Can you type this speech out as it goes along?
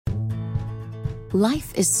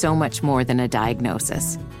Life is so much more than a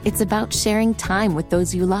diagnosis. It's about sharing time with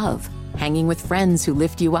those you love, hanging with friends who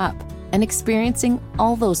lift you up, and experiencing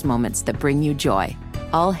all those moments that bring you joy.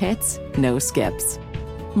 All hits, no skips.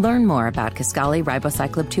 Learn more about Kisqali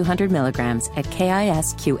Ribociclib 200 milligrams at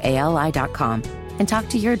KISQALI.com and talk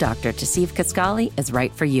to your doctor to see if Kisqali is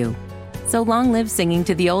right for you. So long live singing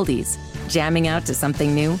to the oldies, jamming out to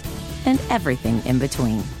something new, and everything in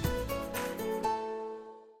between.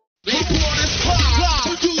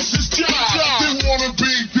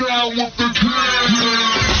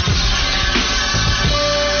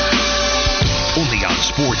 Only on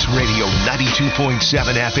Sports Radio 92.7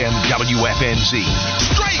 FM WFNZ.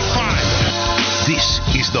 Straight fire. This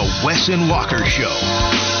is the Wes and Walker Show.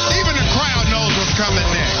 Even the crowd knows what's coming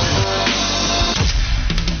next.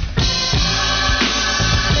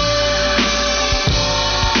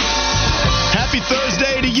 Happy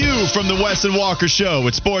Thursday to you from the Wes and Walker Show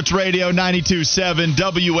at Sports Radio 92.7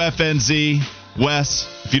 WFNZ. Wes,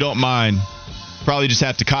 if you don't mind, probably just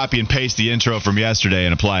have to copy and paste the intro from yesterday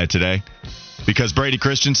and apply it today. Because Brady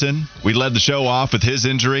Christensen, we led the show off with his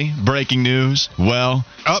injury. Breaking news. Well,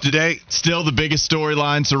 up to date. Still the biggest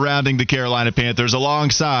storyline surrounding the Carolina Panthers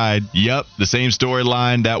alongside, the same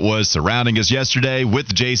storyline that was surrounding us yesterday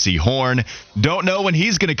with J.C. Horn. Don't know when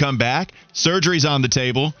he's going to come back. Surgery's on the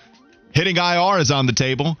table. Hitting IR is on the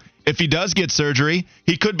table. If he does get surgery,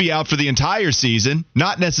 he could be out for the entire season.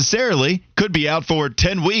 Not necessarily. Could be out for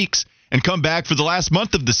 10 weeks. And come back for the last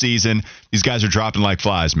month of the season. These guys are dropping like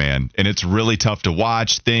flies, man. And it's really tough to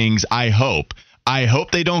watch things. I hope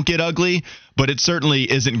they don't get ugly, but it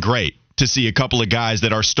certainly isn't great to see a couple of guys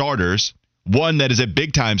that are starters, one that is a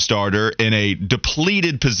big-time starter in a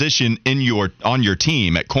depleted position on your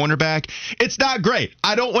team at cornerback. It's not great.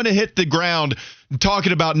 I don't want to hit the ground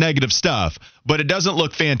talking about negative stuff, but it doesn't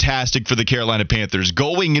look fantastic for the Carolina Panthers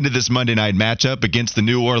going into this Monday night matchup against the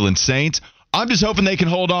New Orleans Saints. I'm just hoping they can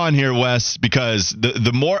hold on here, Wes, because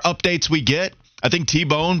the more updates we get, I think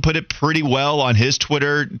T-Bone put it pretty well on his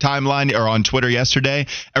Twitter timeline or on Twitter yesterday.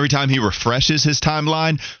 Every time he refreshes his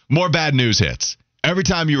timeline, more bad news hits. Every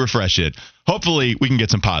time you refresh it, hopefully we can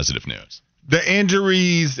get some positive news. The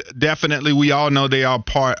injuries, definitely, we all know they are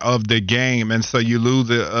part of the game, and so you lose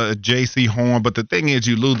a J.C. Horn, but the thing is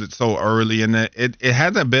you lose it so early, and it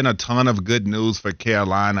hasn't been a ton of good news for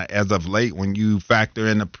Carolina as of late when you factor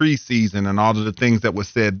in the preseason and all of the things that were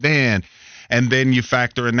said then, and then you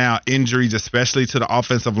factor in now injuries, especially to the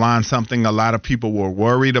offensive line, something a lot of people were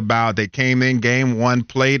worried about. They came in game one,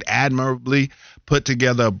 played admirably, put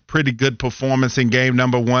together a pretty good performance in game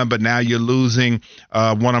number one, but now you're losing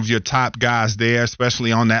one of your top guys there,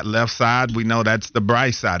 especially on that left side. We know that's the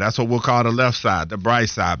bright side. That's what we'll call the left side, the bright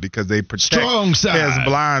side, because they protect strong side, his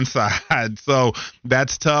blind side. So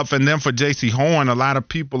that's tough. And then for J.C. Horn, a lot of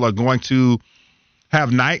people are going to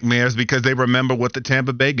have nightmares because they remember what the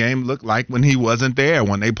Tampa Bay game looked like when he wasn't there,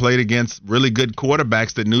 when they played against really good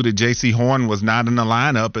quarterbacks that knew that J.C. Horn was not in the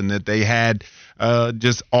lineup and that they had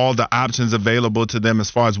just all the options available to them as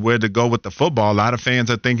far as where to go with the football. A lot of fans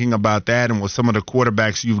are thinking about that, and with some of the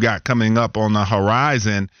quarterbacks you've got coming up on the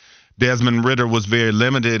horizon, Desmond Ridder was very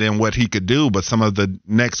limited in what he could do, but some of the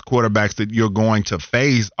next quarterbacks that you're going to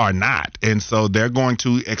face are not, and so they're going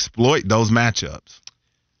to exploit those matchups.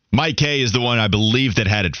 Mike Kay is the one I believe that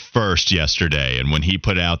had it first yesterday. And when he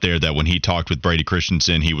put out there that when he talked with Brady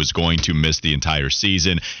Christensen, he was going to miss the entire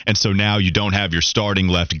season. And so now you don't have your starting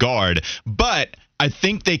left guard. But I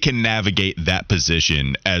think they can navigate that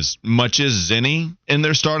position as much as any in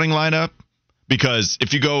their starting lineup. Because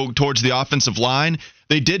if you go towards the offensive line,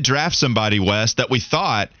 they did draft somebody, Wes, that we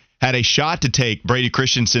thought had a shot to take Brady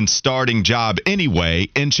Christensen's starting job anyway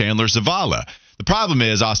in Chandler Zavala. The problem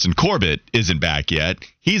is Austin Corbett isn't back yet.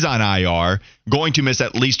 He's on IR, going to miss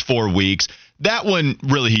at least 4 weeks. That one,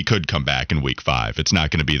 really, he could come back in week 5. It's not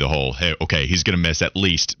going to be the whole, hey, okay, he's going to miss at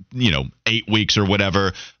least, 8 weeks or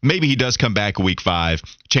whatever. Maybe he does come back in week 5.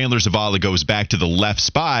 Chandler Zavala goes back to the left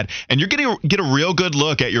spot, and you're going to get a real good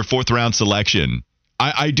look at your 4th-round selection.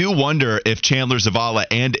 I do wonder if Chandler Zavala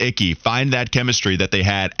and Ickey find that chemistry that they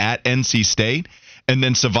had at NC State. And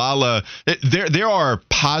then Zavala, there are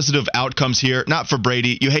positive outcomes here. Not for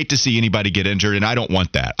Brady. You hate to see anybody get injured, and I don't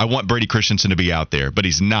want that. I want Brady Christensen to be out there, but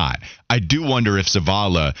he's not. I do wonder if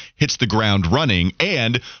Zavala hits the ground running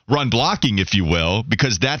and run blocking, if you will,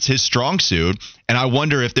 because that's his strong suit. And I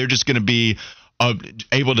wonder if they're just going to be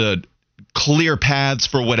able to clear paths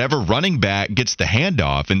for whatever running back gets the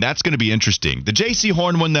handoff, and that's going to be interesting. The J.C.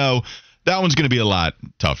 Horn one, though, that one's going to be a lot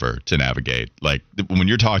tougher to navigate. Like when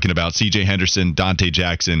you're talking about C.J. Henderson, Dante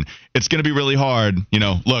Jackson, it's going to be really hard.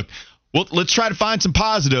 Look, Well, let's try to find some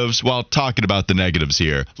positives while talking about the negatives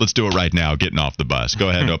here. Let's do it right now, getting off the bus. Go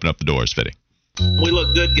ahead and open up the doors, Fitty. We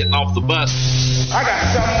look good getting off the bus. I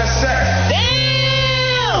got something to say.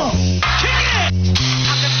 Damn! Kick it!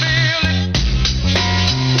 I can feel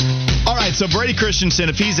it. All right, so Brady Christensen,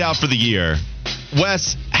 if he's out for the year,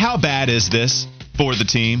 Wes, how bad is this for the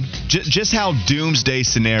team? Just how doomsday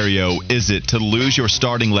scenario is it to lose your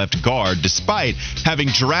starting left guard despite having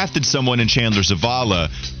drafted someone in Chandler Zavala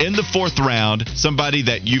in the 4th round, somebody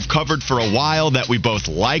that you've covered for a while that we both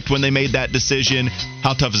liked when they made that decision?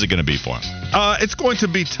 How tough is it going to be for him? It's going to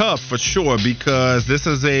be tough for sure because this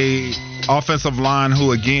is a offensive line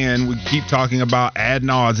who, again, we keep talking about ad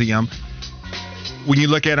nauseum. When you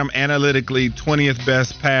look at them analytically, 20th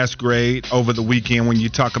best pass grade over the weekend when you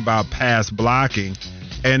talk about pass blocking.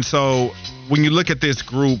 And so when you look at this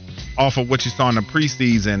group off of what you saw in the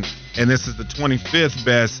preseason, and this is the 25th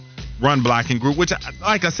best run blocking group, which,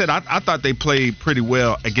 like I said, I thought they played pretty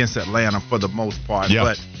well against Atlanta for the most part. Yep.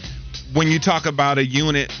 But when you talk about a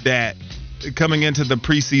unit that coming into the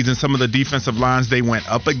preseason, some of the defensive lines they went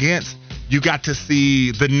up against, you got to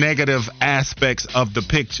see the negative aspects of the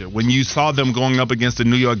picture. When you saw them going up against the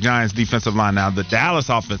New York Giants defensive line, now the Dallas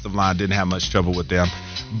offensive line didn't have much trouble with them,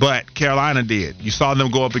 but Carolina did. You saw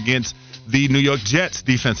them go up against the New York Jets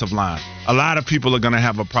defensive line. A lot of people are going to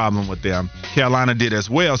have a problem with them. Carolina did as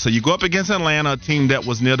well. So you go up against Atlanta, a team that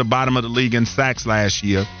was near the bottom of the league in sacks last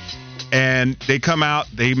year, and they come out,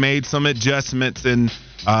 they made some adjustments, and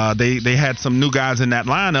they had some new guys in that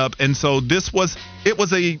lineup. And so it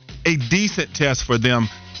was a decent test for them,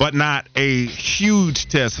 but not a huge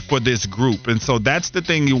test for this group. And so that's the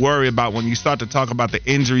thing you worry about when you start to talk about the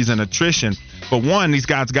injuries and attrition. But one, these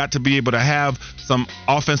guys got to be able to have some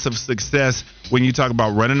offensive success when you talk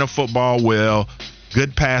about running the football well,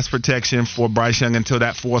 good pass protection for Bryce Young until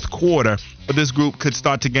that 4th quarter. But this group could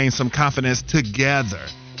start to gain some confidence together.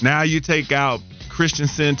 Now you take out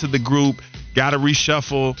Christensen to the group, got to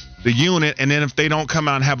reshuffle the unit, and then if they don't come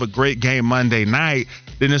out and have a great game Monday night,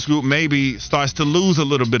 then this group maybe starts to lose a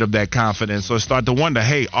little bit of that confidence or start to wonder,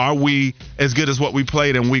 hey, are we as good as what we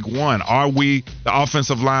played in week 1? Are we the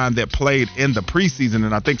offensive line that played in the preseason?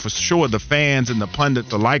 And I think for sure the fans and the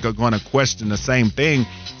pundits alike are going to question the same thing.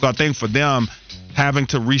 So I think for them, having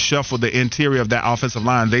to reshuffle the interior of that offensive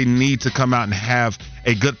line, they need to come out and have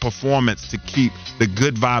a good performance to keep the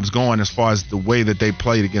good vibes going as far as the way that they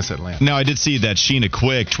played against Atlanta. Now, I did see that Sheena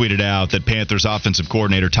Quick tweeted out that Panthers offensive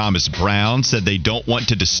coordinator Thomas Brown said they don't want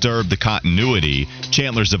to disturb the continuity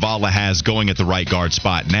Chandler Zavala has going at the right guard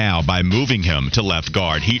spot now by moving him to left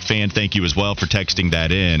guard. Heat fan, thank you as well for texting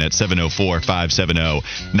that in at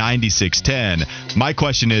 704-570-9610. My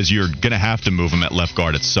question is, you're going to have to move him at left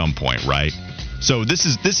guard at some point, right? So this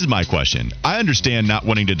is my question. I understand not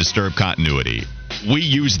wanting to disturb continuity. We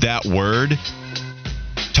use that word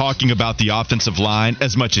talking about the offensive line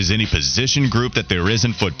as much as any position group that there is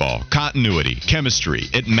in football. Continuity, chemistry,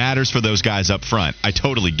 it matters for those guys up front. I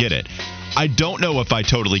totally get it. I don't know if I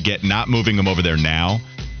totally get not moving them over there now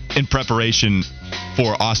in preparation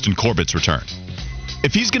for Austin Corbett's return.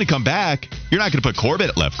 If he's going to come back, you're not going to put Corbett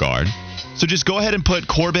at left guard. So just go ahead and put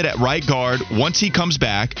Corbett at right guard once he comes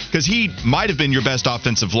back, because he might have been your best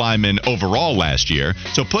offensive lineman overall last year.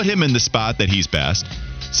 So put him in the spot that he's best.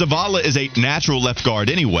 Zavala is a natural left guard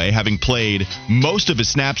anyway, having played most of his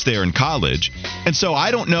snaps there in college. And so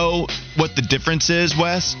I don't know what the difference is,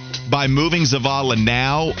 Wes, by moving Zavala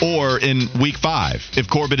now or in week 5. If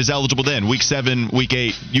Corbett is eligible then, week 7, week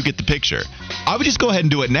 8, you get the picture. I would just go ahead and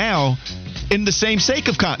do it now in the same sake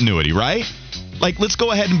of continuity, right? Like, let's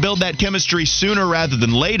go ahead and build that chemistry sooner rather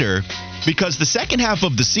than later, because the second half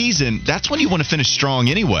of the season, that's when you want to finish strong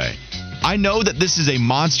anyway. I know that this is a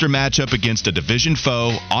monster matchup against a division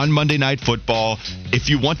foe on Monday Night Football. If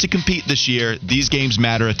you want to compete this year, these games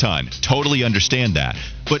matter a ton. Totally understand that.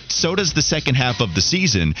 But so does the second half of the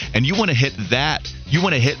season, and you want to hit that. You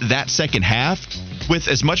want to hit that second half with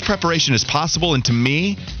as much preparation as possible, and to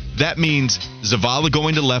me, that means Zavala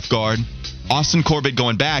going to left guard, Austin Corbett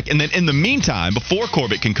going back, and then in the meantime, before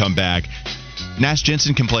Corbett can come back, Nash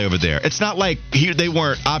Jensen can play over there. It's not like they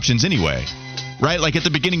weren't options anyway, right? Like at the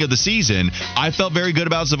beginning of the season, I felt very good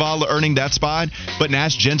about Zavala earning that spot, but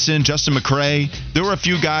Nash Jensen, Justin McCray, there were a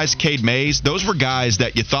few guys, Cade Mays, those were guys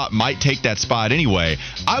that you thought might take that spot anyway.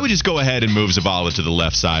 I would just go ahead and move Zavala to the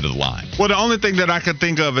left side of the line. Well, the only thing that I could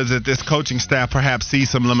think of is that this coaching staff perhaps sees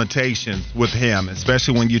some limitations with him,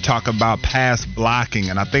 especially when you talk about pass blocking.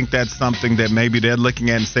 And I think that's something that maybe they're looking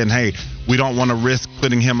at and saying, hey, we don't want to risk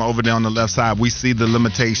putting him over there on the left side. We see the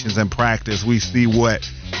limitations in practice. We see what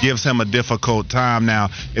gives him a difficult time. Now,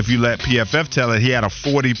 if you let PFF tell it, he had a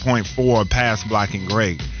 40.4 pass blocking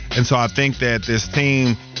grade. And so I think that this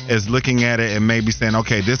team is looking at it and maybe saying,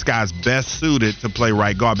 okay, this guy's best suited to play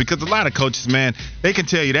right guard. Because a lot of coaches, man, they can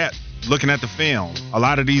tell you that looking at the film. A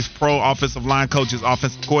lot of these pro offensive line coaches,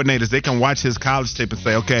 offensive coordinators, they can watch his college tape and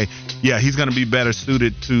say, okay, yeah, he's going to be better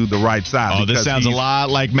suited to the right side. Oh, this sounds a lot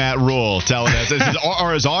like Matt Rule telling us.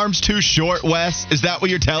 Are his arms too short, Wes? Is that what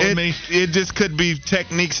you're telling me? It just could be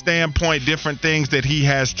technique standpoint, different things that he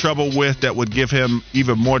has trouble with that would give him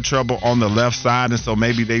even more trouble on the left side. And so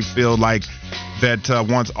maybe they feel like that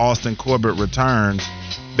once Austin Corbett returns,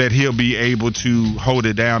 that he'll be able to hold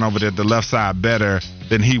it down over there, the left side better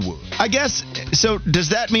than he would. I guess, so does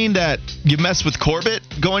that mean that you mess with Corbett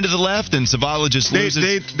going to the left and Zavala just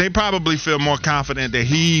loses? They probably feel more confident that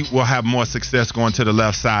he will have more success going to the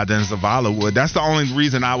left side than Zavala would. That's the only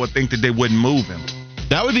reason I would think that they wouldn't move him.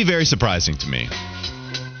 That would be very surprising to me.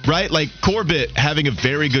 Right? Like Corbett having a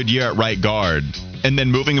very good year at right guard and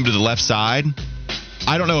then moving him to the left side.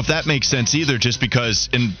 I don't know if that makes sense either, just because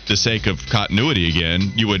in the sake of continuity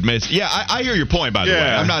again, you would miss. Yeah, I hear your point, by the way.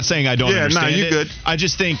 I'm not saying I don't understand it. Good. I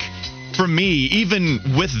just think, for me, even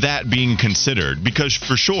with that being considered, because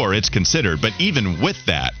for sure it's considered, but even with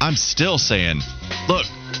that, I'm still saying, look,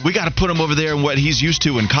 we got to put him over there in what he's used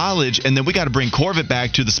to in college, and then we got to bring Corbett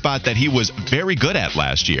back to the spot that he was very good at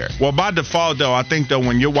last year. Well, by default, though, I think, though,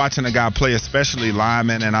 when you're watching a guy play, especially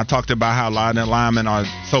linemen, and I talked about how linemen are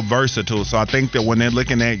so versatile, so I think that when they're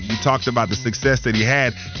looking at, you talked about the success that he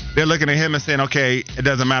had, they're looking at him and saying, okay, it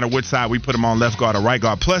doesn't matter which side we put him on, left guard or right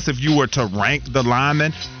guard. Plus, if you were to rank the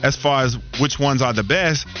linemen as far as which ones are the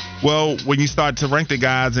best, well, when you start to rank the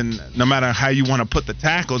guys, and no matter how you want to put the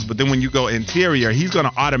tackles, but then when you go interior, he's going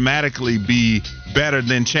to automatically be better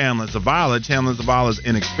than Chandler Zavala. Chandler Zavala's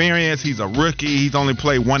inexperienced. He's a rookie. He's only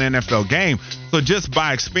played one NFL game. So just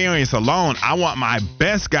by experience alone, I want my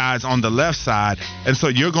best guys on the left side. And so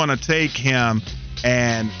you're going to take him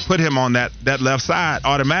and put him on that left side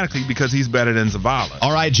automatically because he's better than Zavala.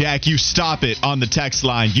 All right, Jack, you stop it on the text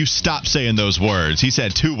line. You stop saying those words. He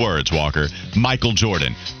said 2 words, Walker. Michael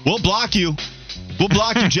Jordan. We'll block you. We'll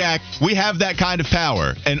block you, Jack. We have that kind of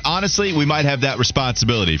power. And honestly, we might have that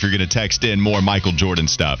responsibility if you're going to text in more Michael Jordan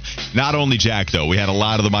stuff. Not only Jack, though. We had a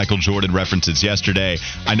lot of the Michael Jordan references yesterday.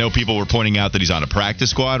 I know people were pointing out that he's on a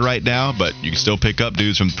practice squad right now, but you can still pick up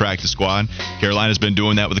dudes from the practice squad. Carolina's been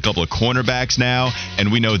doing that with a couple of cornerbacks now,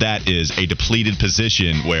 and we know that is a depleted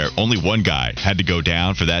position where only one guy had to go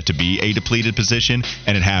down for that to be a depleted position,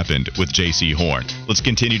 and it happened with J.C. Horn. Let's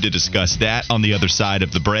continue to discuss that on the other side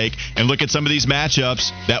of the break and look at some of these matchups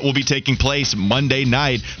that will be taking place Monday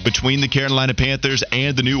night between the Carolina Panthers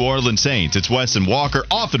and the New Orleans Saints. It's Wes and Walker,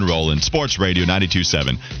 off and rolling, Sports Radio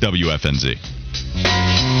 92.7 WFNZ.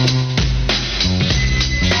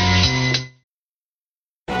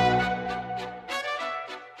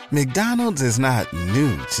 McDonald's is not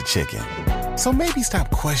new to chicken. So maybe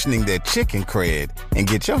stop questioning their chicken cred and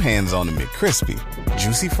get your hands on the McCrispy.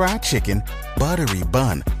 Juicy fried chicken, buttery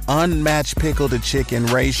bun, unmatched pickle to chicken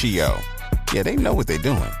ratio. Yeah, they know what they're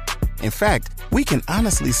doing. In fact, we can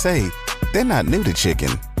honestly say they're not new to chicken.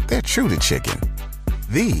 They're true to chicken.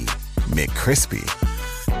 The McCrispy.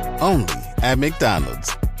 Only at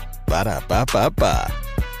McDonald's. Ba-da-ba-ba-ba.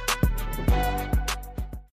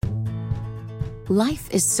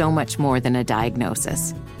 Life is so much more than a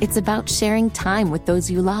diagnosis. It's about sharing time with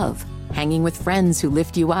those you love, hanging with friends who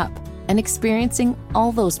lift you up, and experiencing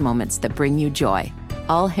all those moments that bring you joy.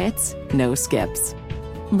 All hits, no skips.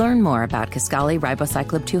 Learn more about Kisqali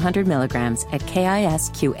Ribociclib 200 milligrams at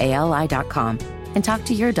KISQALI.com and talk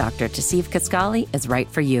to your doctor to see if Kisqali is right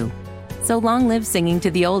for you. So long live singing to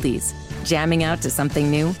the oldies, jamming out to something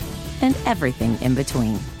new, and everything in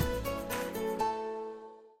between.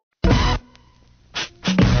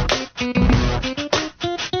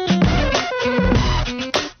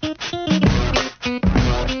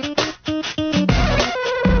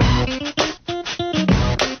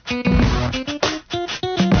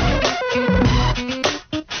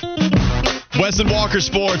 Walker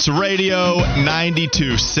Sports Radio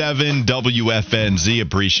 92.7 WFNZ.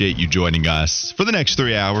 Appreciate you joining us. For the next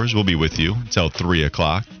 3 hours, we'll be with you until 3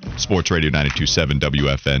 o'clock. Sports Radio 92.7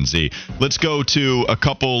 WFNZ. Let's go to a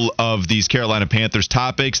couple of these Carolina Panthers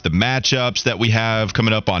topics, the matchups that we have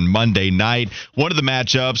coming up on Monday night. One of the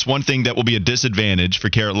matchups, one thing that will be a disadvantage for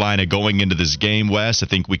Carolina going into this game, Wes, I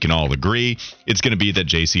think we can all agree, it's going to be that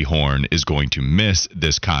J.C. Horn is going to miss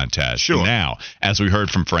this contest. Sure. Now, as we heard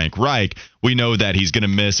from Frank Reich, we know that he's going to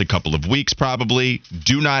miss a couple of weeks probably.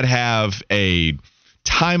 Do not have a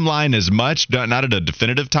timeline as much, not a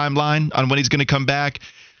definitive timeline on when he's going to come back.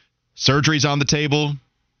 Surgery's on the table.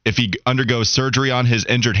 If he undergoes surgery on his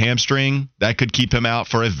injured hamstring, that could keep him out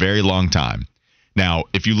for a very long time. Now,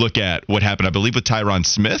 if you look at what happened, I believe with Tyron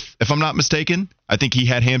Smith, if I'm not mistaken, I think he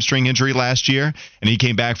had hamstring injury last year, and he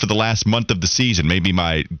came back for the last month of the season. Maybe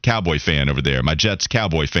my Cowboy fan over there, my Jets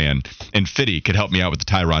Cowboy fan, and Fitty could help me out with the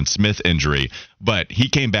Tyron Smith injury. But he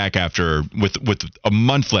came back after with a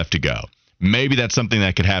month left to go. Maybe that's something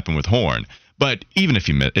that could happen with Horn. But even if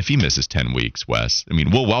he misses 10 weeks, Wes, I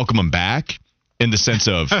mean, we'll welcome him back in the sense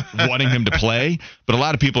of wanting him to play. But a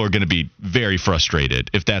lot of people are going to be very frustrated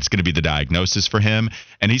if that's going to be the diagnosis for him.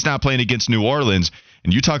 And he's not playing against New Orleans.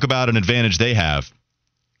 And you talk about an advantage they have.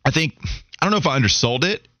 I don't know if I undersold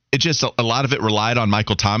it. It just, a lot of it relied on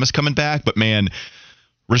Michael Thomas coming back. But, man,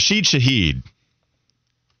 Rashid Shaheed,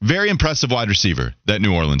 very impressive wide receiver that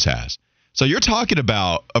New Orleans has. So you're talking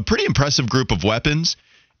about a pretty impressive group of weapons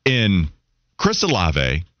in Chris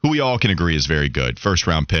Olave, who we all can agree is very good.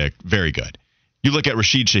 First-round pick, very good. You look at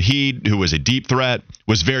Rashid Shaheed, who was a deep threat,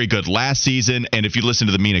 was very good last season. And if you listen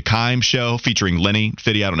to the Mina Kimes show featuring Lenny,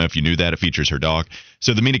 Fitty, I don't know if you knew that. It features her dog.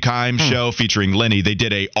 So the Mina Kimes show featuring Lenny, they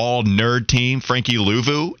did a all-nerd team. Frankie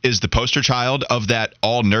Louvu is the poster child of that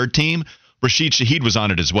all-nerd team. Rashid Shaheed was on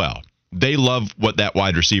it as well. They love what that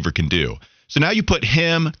wide receiver can do. So now you put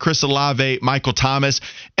him, Chris Olave, Michael Thomas,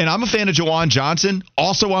 and I'm a fan of Juwan Johnson,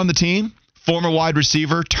 also on the team, former wide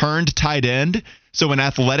receiver turned tight end. So an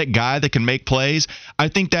athletic guy that can make plays. I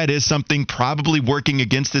think that is something probably working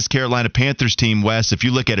against this Carolina Panthers team, Wes. If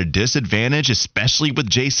you look at a disadvantage, especially with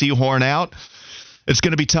J.C. Horn out, it's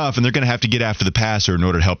going to be tough, and they're going to have to get after the passer in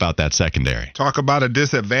order to help out that secondary. Talk about a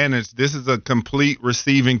disadvantage. This is a complete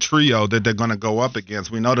receiving trio that they're going to go up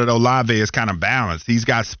against. We know that Olave is kind of balanced. He's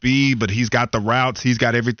got speed, but he's got the routes. He's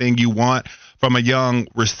got everything you want from a young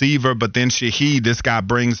receiver. But then Shaheed, this guy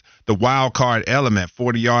brings the wild card element,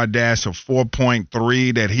 40-yard dash of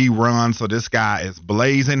 4.3 that he runs. So this guy is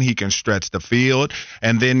blazing. He can stretch the field.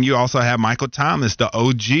 And then you also have Michael Thomas, the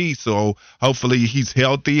OG. So hopefully he's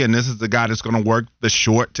healthy, and this is the guy that's going to work the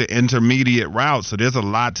short to intermediate route. So there's a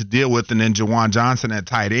lot to deal with. And then Juwan Johnson at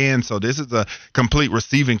tight end. So this is a complete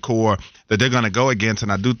receiving core that they're going to go against.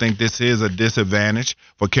 And I do think this is a disadvantage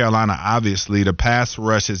for Carolina. Obviously, the pass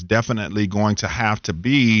rush is definitely going to have to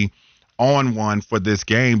be on one for this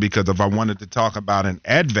game, because if I wanted to talk about an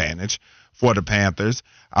advantage for the Panthers,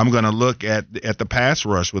 I'm going to look at the pass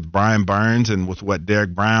rush with Brian Burns and with what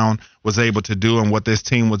Derek Brown was able to do and what this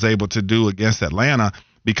team was able to do against Atlanta,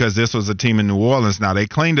 because this was a team in New Orleans. Now, they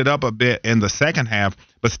cleaned it up a bit in the second half,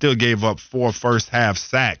 but still gave up 4 first-half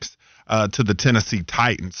sacks to the Tennessee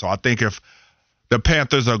Titans. So I think if the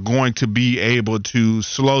Panthers are going to be able to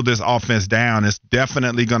slow this offense down, it's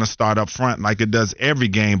definitely going to start up front like it does every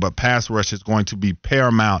game, but pass rush is going to be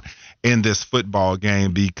paramount in this football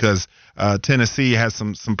game, because Tennessee has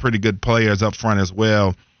some pretty good players up front as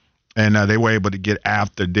well, and they were able to get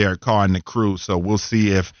after Derek Carr and the crew. So we'll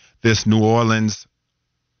see if this New Orleans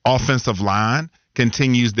offensive line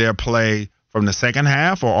continues their play from the second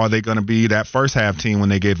half, or are they going to be that first half team when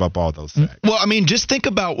they gave up all those sacks? Well, I mean, just think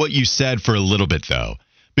about what you said for a little bit, though,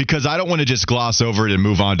 because I don't want to just gloss over it and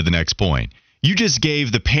move on to the next point. You just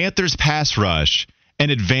gave the Panthers pass rush an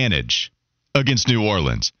advantage against New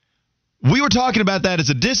Orleans. We were talking about that as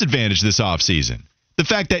a disadvantage this offseason. The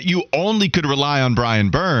fact that you only could rely on Brian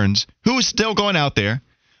Burns, who is still going out there,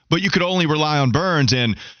 but you could only rely on Burns,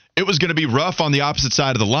 and it was going to be rough on the opposite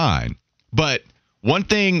side of the line. But one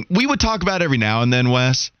thing we would talk about every now and then,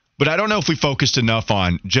 Wes, but I don't know if we focused enough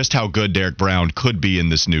on just how good Derek Brown could be in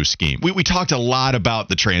this new scheme. We talked a lot about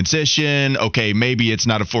the transition. Okay, maybe it's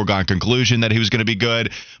not a foregone conclusion that he was going to be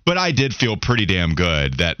good, but I did feel pretty damn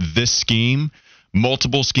good that this scheme,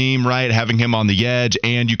 multiple scheme, right, having him on the edge,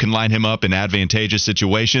 and you can line him up in advantageous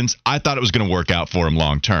situations, I thought it was going to work out for him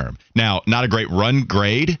long term. Now, not a great run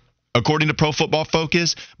grade, according to Pro Football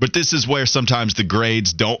Focus, but this is where sometimes the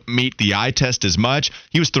grades don't meet the eye test as much.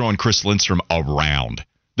 He was throwing Chris Lindstrom around.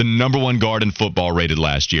 The number 1 guard in football rated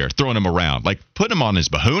last year, throwing him around. Like, put him on his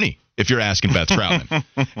bahoonie, if you're asking Beth Troutman.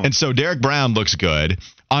 And so Derek Brown looks good,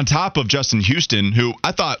 on top of Justin Houston, who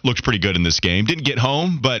I thought looked pretty good in this game. Didn't get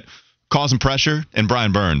home, but causing pressure, and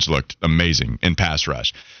Brian Burns looked amazing in pass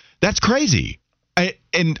rush. That's crazy.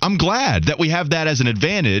 And I'm glad that we have that as an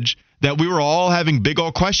advantage, that we were all having big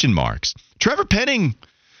old question marks. Trevor Penning,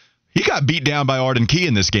 he got beat down by Arden Key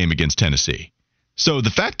in this game against Tennessee. So the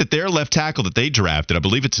fact that their left tackle that they drafted, I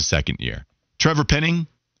believe it's his second year, Trevor Penning,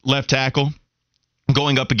 left tackle,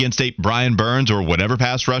 going up against a Brian Burns or whatever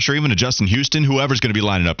pass rusher, even a Justin Houston, whoever's going to be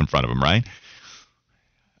lining up in front of him, right?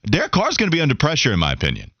 Derek Carr's going to be under pressure, in my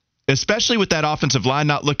opinion, especially with that offensive line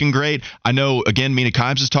not looking great. I know, again, Mina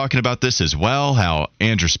Kimes is talking about this as well, how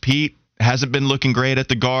Andrews Pete hasn't been looking great at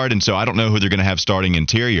the guard, and so I don't know who they're going to have starting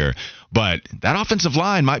interior. But that offensive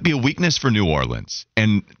line might be a weakness for New Orleans.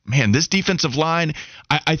 And, man, this defensive line,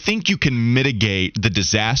 I think you can mitigate the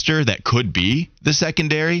disaster that could be the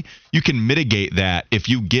secondary. You can mitigate that if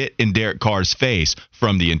you get in Derek Carr's face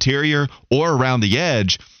from the interior or around the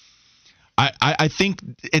edge. I think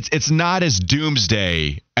it's not as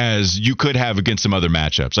doomsday as you could have against some other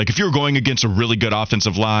matchups. Like if you're going against a really good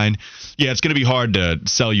offensive line, yeah, it's going to be hard to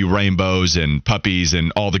sell you rainbows and puppies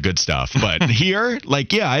and all the good stuff. But here,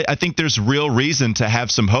 I think there's real reason to have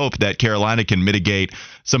some hope that Carolina can mitigate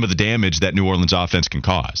some of the damage that New Orleans offense can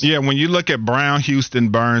cause. Yeah, when you look at Brown, Houston,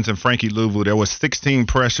 Burns, and Frankie Louvu, there was 16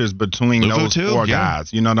 pressures between those four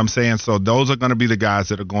guys. You know what I'm saying? So those are going to be the guys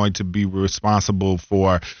that are going to be responsible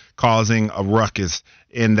for causing a ruckus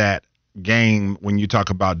in that game when you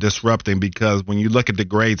talk about disrupting, because when you look at the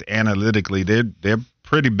grades analytically, they're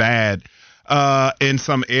pretty bad in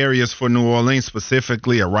some areas for New Orleans,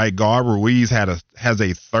 specifically a right guard. Ruiz has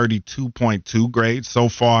a 32.2 grade so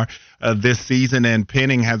far this season, and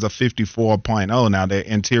Penning has a 54.0. Now, their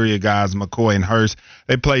interior guys, McCoy and Hurst,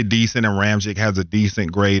 they play decent, and Ramczyk has a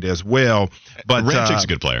decent grade as well. But Ramczyk's a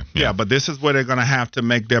good player. Yeah, but this is where they're going to have to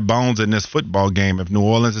make their bones in this football game. If New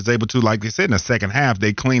Orleans is able to, like they said, in the second half,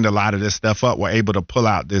 they cleaned a lot of this stuff up, were able to pull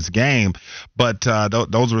out this game. But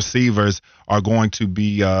those receivers are going to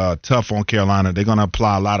be tough on Carolina. They're going to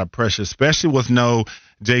apply a lot of pressure, especially with no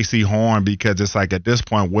J.C. Horn, because it's like at this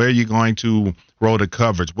point, where are you going to roll the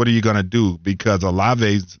coverage? What are you going to do? Because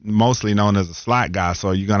Olave's mostly known as a slot guy,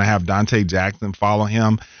 so you're going to have Dante Jackson follow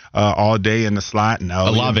him all day in the slot? No.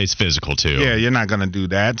 Olave's physical, too. Yeah, you're not going to do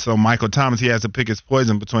that. So Michael Thomas, he has to pick his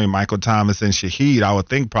poison between Michael Thomas and Shaheed. I would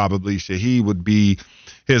think probably Shaheed would be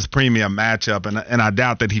his premium matchup, and I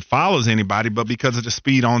doubt that he follows anybody, but because of the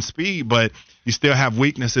speed on speed, but you still have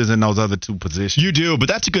weaknesses in those other two positions. You do, but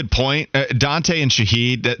that's a good point. Dante and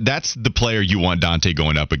Shaheed, that's the player you want Dante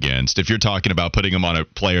going up against. If you're talking about putting him on a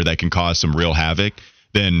player that can cause some real havoc,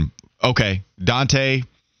 then okay, Dante,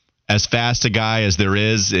 as fast a guy as there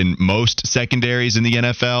is in most secondaries in the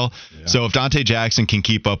NFL. Yeah. So if Dante Jackson can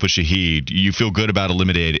keep up with Shaheed, you feel good about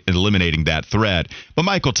eliminating that threat. But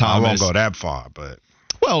Michael Thomas, I won't go that far, but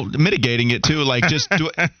well, mitigating it too, like just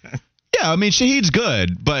yeah, I mean Shaheed's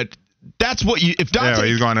good, but that's what you if Dante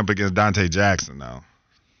he's going up against Dante Jackson though.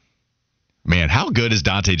 Man, how good is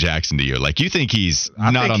Dante Jackson to you? Like you think he's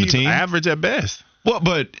not on the team? Average at best. Well,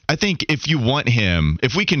 but I think if you want him,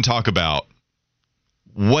 if we can talk about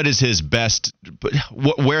what is his best,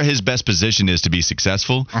 where his best position is to be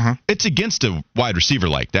successful, it's against a wide receiver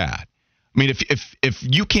like that. I mean, if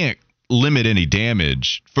you can't limit any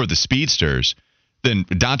damage for the speedsters, then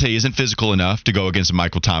Dante isn't physical enough to go against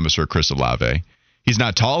Michael Thomas or Chris Olave. He's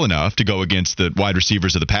not tall enough to go against the wide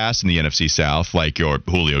receivers of the past in the NFC South, like your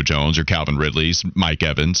Julio Jones or Calvin Ridley's, Mike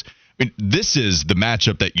Evans. I mean, this is the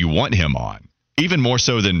matchup that you want him on, even more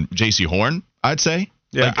so than J.C. Horn, I'd say.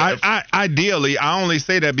 Yeah, like, ideally, I only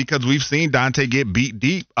say that because we've seen Dante get beat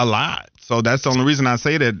deep a lot. So that's the only reason I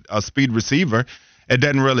say that a speed receiver, it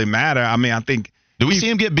doesn't really matter. I mean, I think. Do we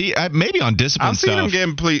see him get beat? Maybe on discipline stuff. I've seen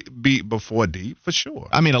him getting beat before deep, for sure.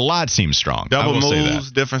 I mean, a lot seems strong. Double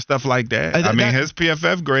moves, different stuff like that. I mean, his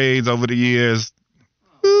PFF grades over the years.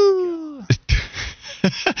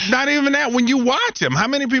 Not even that. When you watch him, how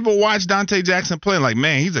many people watch Dante Jackson play? Like,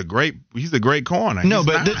 man, he's a great corner. No,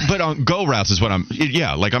 but on go routes is what I'm.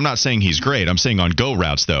 Yeah, like I'm not saying he's great. I'm saying on go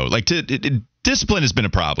routes though. Like discipline has been a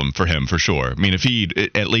problem for him for sure. I mean, if he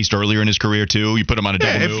at least earlier in his career too, you put him on a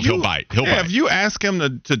double move, he'll bite. He'll bite. If you ask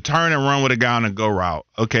him to turn and run with a guy on a go route,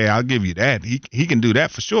 okay, I'll give you that. He can do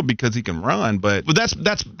that for sure because he can run. But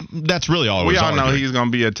that's really all. We all know he's going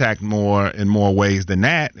to be attacked more in more ways than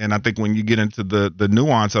that. And I think when you get into the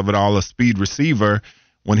nuance of it all, a speed receiver,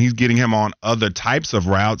 when he's getting him on other types of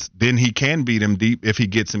routes, then he can beat him deep if he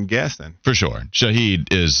gets him guessing. For sure.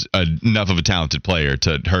 Shaheed is enough of a talented player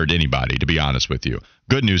to hurt anybody, to be honest with you.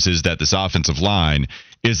 Good news is that this offensive line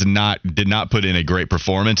did not put in a great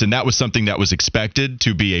performance, and that was something that was expected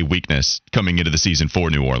to be a weakness coming into the season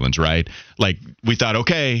for New Orleans, right? Like, we thought,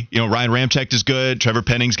 okay, Ryan Ramczyk is good. Trevor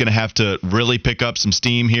Penning's going to have to really pick up some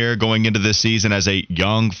steam here going into this season as a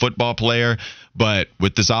young football player. But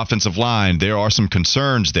with this offensive line, there are some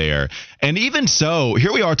concerns there. And even so,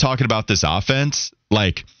 here we are talking about this offense.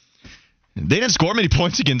 Like, they didn't score many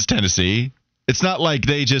points against Tennessee. It's not like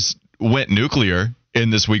they just went nuclear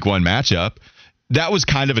in this week 1 matchup. That was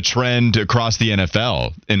kind of a trend across the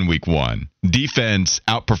NFL in week 1. Defense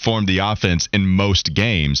outperformed the offense in most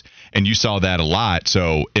games, and you saw that a lot.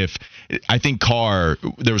 So I think Carr,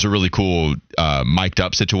 there was a really cool mic'd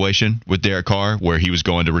up situation with Derek Carr where he was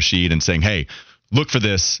going to Rashid and saying, hey, look for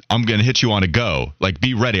this. I'm going to hit you on a go. Like,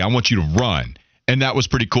 be ready. I want you to run. And that was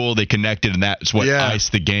pretty cool. They connected, and that's what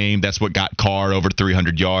iced the game. That's what got Carr over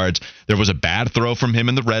 300 yards. There was a bad throw from him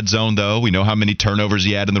in the red zone, though. We know how many turnovers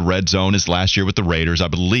he had in the red zone his last year with the Raiders. I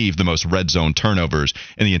believe the most red zone turnovers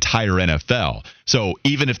in the entire NFL. So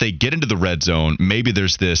even if they get into the red zone, maybe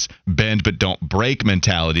there's this bend but don't break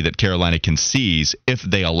mentality that Carolina can seize if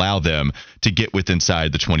they allow them to get within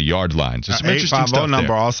inside the 20-yard line. So some interesting stuff number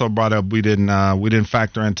there. Also brought up we didn't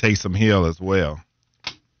factor in Taysom Hill as well.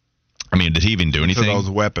 I mean, did he even do anything those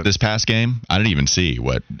weapons this past game? I didn't even see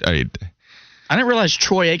what. I didn't realize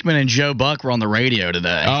Troy Aikman and Joe Buck were on the radio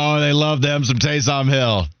today. Oh, they love them some Taysom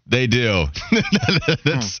Hill. They do.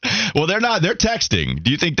 Well, they're not. They're texting.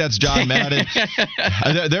 Do you think that's John Madden?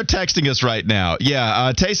 They're texting us right now.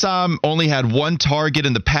 Yeah, Taysom only had 1 target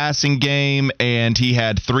in the passing game, and he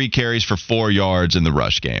had 3 carries for 4 yards in the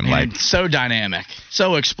rush game. Man, so dynamic,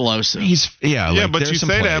 so explosive. But you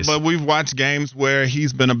say that, but we've watched games where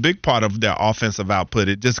he's been a big part of their offensive output.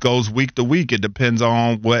 It just goes week to week. It depends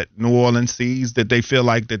on what New Orleans sees that they feel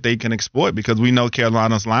like that they can exploit, because we know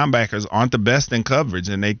Carolina's linebackers aren't the best in coverage,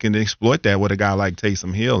 and they can exploit that with a guy like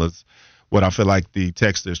Taysom Hill is what I feel like the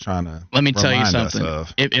text is trying to Let me tell you something.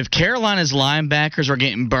 If Carolina's linebackers are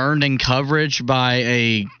getting burned in coverage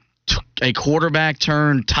by a quarterback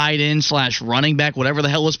turned tight end / running back, whatever the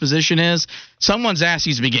hell his position is, someone's ass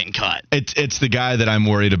needs to be getting cut. It's the guy that I'm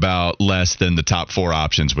worried about less than the top 4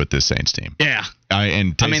 options with this Saints team. Yeah.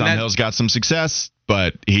 And Taysom Hill's got some success,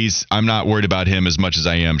 but I'm not worried about him as much as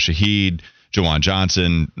I am Shaheed, Jawan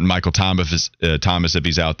Johnson, Michael Thomas if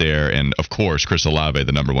he's out there, and, of course, Chris Olave,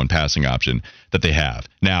 the number 1 passing option that they have.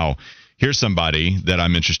 Now, here's somebody that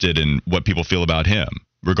I'm interested in what people feel about him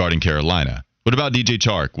regarding Carolina. What about DJ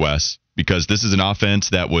Chark, Wes? Because this is an offense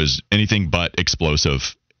that was anything but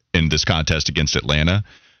explosive in this contest against Atlanta.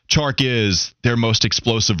 Chark is their most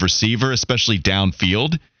explosive receiver, especially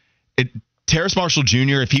downfield. Terrace Marshall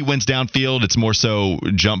Jr., if he wins downfield, it's more so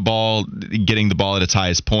jump ball, getting the ball at its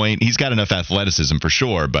highest point. He's got enough athleticism for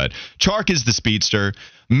sure, but Chark is the speedster.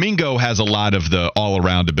 Mingo has a lot of the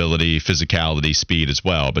all-around ability, physicality, speed as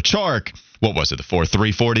well. But Chark, what was it, the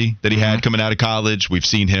 4.3 40 that he had coming out of college? We've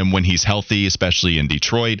seen him when he's healthy, especially in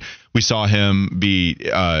Detroit. We saw him be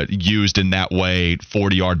used in that way,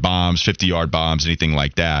 40-yard bombs, 50-yard bombs, anything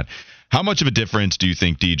like that. How much of a difference do you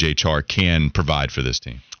think DJ Chark can provide for this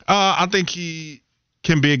team? I think he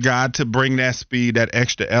can be a guy to bring that speed, that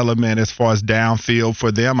extra element as far as downfield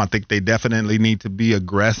for them. I think they definitely need to be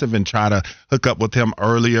aggressive and try to hook up with him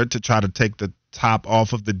earlier to try to take the top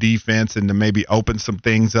off of the defense and to maybe open some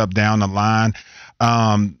things up down the line.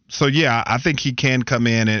 I think he can come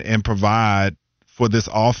in and provide for this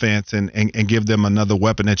offense and give them another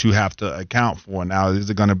weapon that you have to account for. Now, is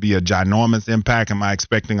it going to be a ginormous impact? Am I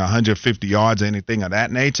expecting 150 yards or anything of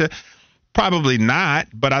that nature? Probably not,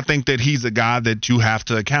 but I think that he's a guy that you have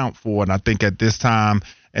to account for. And I think at this time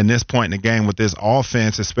and this point in the game with this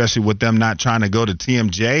offense, especially with them not trying to go to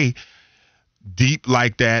TMJ deep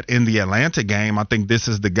like that in the Atlanta game, I think this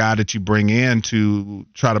is the guy that you bring in to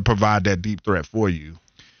try to provide that deep threat for you.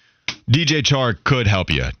 DJ Chark could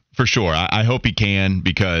help you. For sure. I hope he can,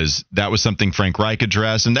 because that was something Frank Reich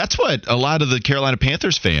addressed, and that's what a lot of the Carolina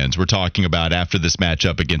Panthers fans were talking about after this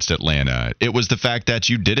matchup against Atlanta. It was the fact that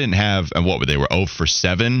you didn't have, they were 0 for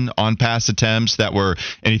 7 on pass attempts that were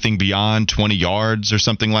anything beyond 20 yards or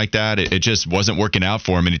something like that. It just wasn't working out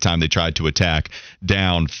for them anytime they tried to attack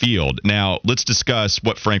downfield. Now, let's discuss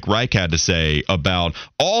what Frank Reich had to say about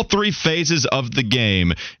all 3 phases of the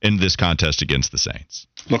game in this contest against the Saints.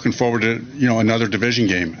 Looking forward to, another division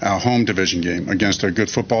game, our home division game against a good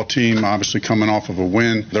football team, obviously coming off of a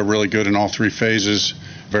win. They're really good in all 3 phases,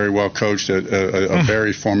 very well coached, a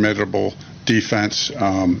very formidable defense,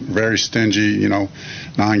 very stingy,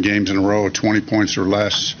 9 games in a row of 20 points or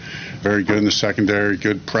less. Very good in the secondary,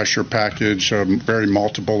 good pressure package, very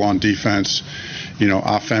multiple on defense.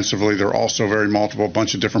 Offensively, they're also very multiple,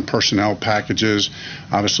 bunch of different personnel packages.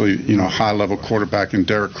 Obviously, high-level quarterback in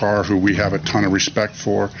Derek Carr, who we have a ton of respect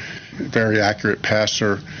for. Very accurate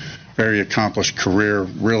passer, very accomplished career,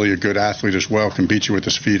 really a good athlete as well, can beat you with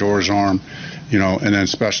his feet or his arm. And then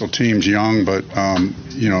special teams, young, but,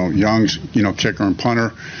 young's, kicker and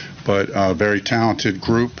punter, but a very talented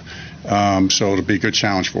group. So it'll be a good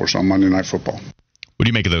challenge for us on Monday Night Football. What do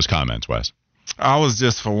you make of those comments, Wes? I was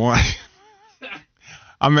just, for one,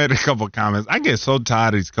 I made a couple of comments. I get so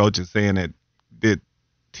tired of these coaches saying that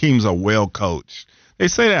teams are well coached. They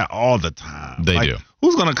say that all the time. They do.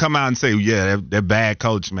 Who's going to come out and say, yeah, they're bad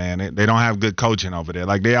coach, man. They don't have good coaching over there.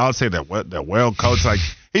 Like, they all say that they're well coached. Like,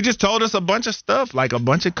 he just told us a bunch of stuff, like a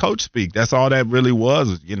bunch of coach speak. That's all that really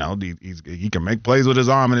was. You know, he can make plays with his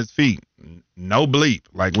arm and his feet. No bleep.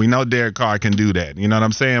 Like, we know Derek Carr can do that. You know what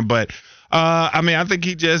I'm saying? But, I mean, I think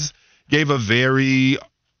he just gave a very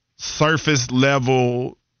surface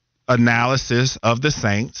level analysis of the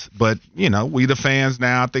Saints. But, you know, we the fans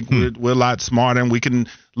now, I think we're a lot smarter, and we can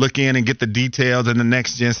look in and get the details and the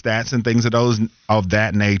next-gen stats and things of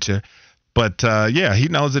that nature. But, yeah, he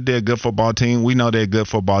knows that they're a good football team. We know they're a good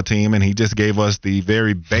football team, and he just gave us the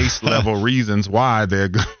very base-level reasons why they're a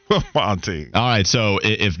good football team. All right, so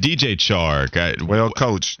if DJ Chark... well,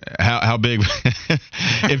 coach. How big...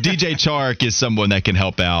 if DJ Chark is someone that can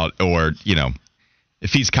help out, or, you know,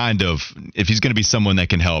 if he's going to be someone that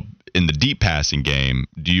can help in the deep passing game,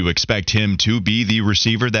 do you expect him to be the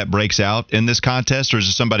receiver that breaks out in this contest, or is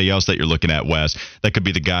there somebody else that you're looking at, Wes, that could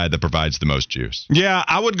be the guy that provides the most juice? Yeah,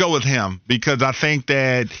 I would go with him, because I think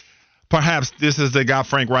that perhaps this is the guy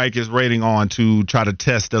Frank Reich is rating on to try to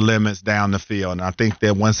test the limits down the field. And I think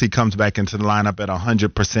that once he comes back into the lineup at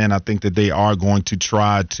 100%, I think that they are going to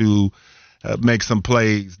try to make some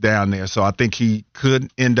plays down there. So I think he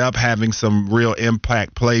could end up having some real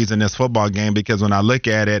impact plays in this football game, because when I look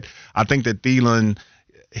at it, I think that Thielen,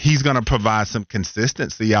 he's going to provide some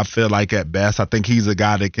consistency, I feel like, at best. I think he's a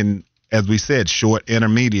guy that can, as we said, short,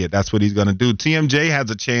 intermediate. That's what he's going to do. TMJ has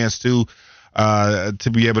a chance to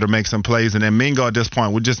be able to make some plays. And then Mingo, at this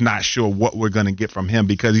point, we're just not sure what we're going to get from him,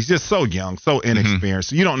 because he's just so young, so inexperienced.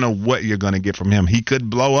 So you don't know what you're going to get from him. He could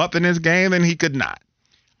blow up in this game, and he could not.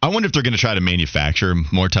 I wonder if they're going to try to manufacture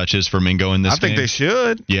more touches for Mingo in this game. I think they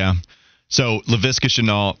should. Yeah. So Laviska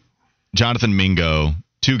Shenault, Jonathan Mingo,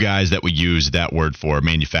 two guys that we use that word for,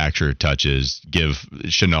 manufacture touches, give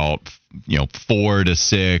Shenault, 4 to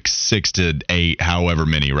 6, 6 to 8, however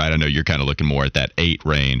many, right? I know you're kind of looking more at that 8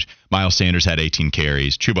 range. Miles Sanders had 18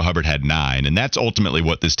 carries. Chuba Hubbard had 9. And that's ultimately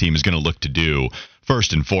what this team is going to look to do.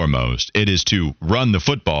 First and foremost, it is to run the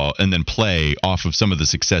football and then play off of some of the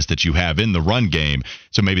success that you have in the run game.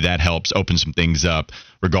 So maybe that helps open some things up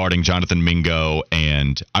regarding Jonathan Mingo.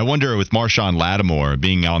 And I wonder, with Marshawn Lattimore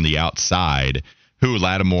being on the outside, so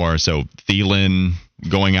Thielen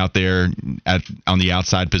going out there on the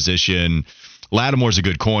outside position. Lattimore's a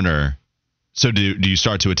good corner. So do you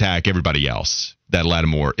start to attack everybody else that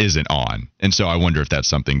Lattimore isn't on? And so I wonder if that's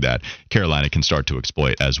something that Carolina can start to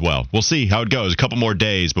exploit as well. We'll see how it goes. A couple more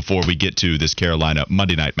days before we get to this Carolina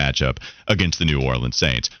Monday night matchup against the New Orleans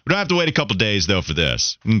Saints. We don't have to wait a couple days, though, for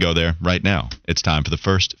this. We can go there right now. It's time for the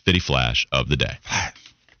first Fitty Flash of the day.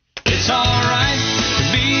 It's all right to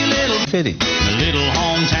be a little fitty. A little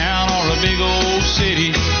hometown or a big old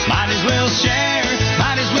city. Might as well share,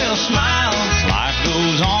 might as well smile. Life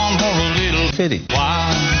goes on for a little fitty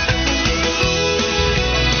while.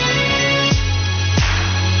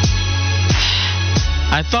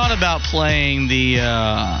 I thought about playing the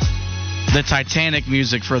Titanic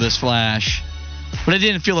music for this flash, but it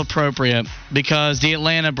didn't feel appropriate, because the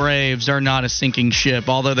Atlanta Braves are not a sinking ship,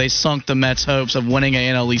 although they sunk the Mets' hopes of winning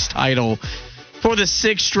an NL East title. For the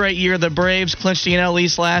 6th straight year, the Braves clinched the NL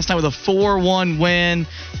East last night with a 4-1 win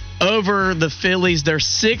over the Phillies, their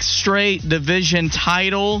 6th straight division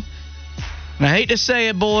title. And I hate to say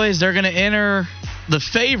it, boys, they're going to enter the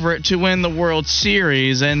favorite to win the World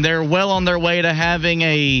Series, and they're well on their way to having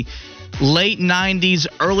a late 90s,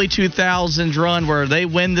 early 2000s run where they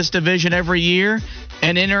win this division every year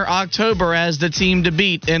and enter October as the team to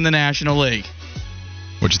beat in the National League.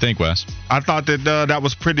 What'd you think, Wes? I thought that that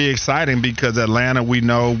was pretty exciting, because Atlanta, we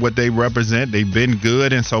know what they represent. They've been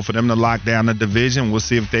good, and so for them to lock down the division, we'll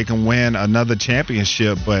see if they can win another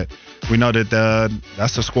championship. But we know that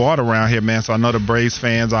that's the squad around here, man. So I know the Braves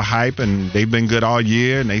fans are hype, and they've been good all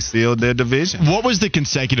year, and they sealed their division. What was the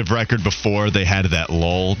consecutive record before they had that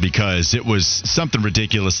lull? Because it was something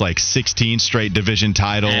ridiculous, like 16 straight division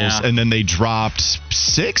titles, and then they dropped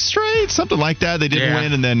 6 straight, something like that. They didn't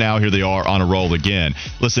win, and then now here they are on a roll again.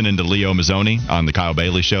 Listening to Leo Mazzoni on the Kyle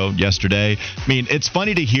Bailey Show yesterday, I mean, it's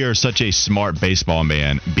funny to hear such a smart baseball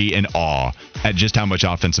man be in awe at just how much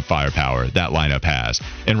offensive firepower that lineup has.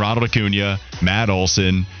 And Ronald Acuna, Matt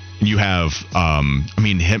Olson, and you have,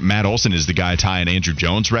 Matt Olson is the guy tying Andrew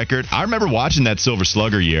Jones' record. I remember watching that Silver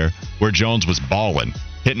Slugger year where Jones was balling,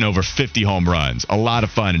 hitting over 50 home runs. A lot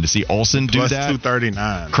of fun. And to see Olson do Plus that.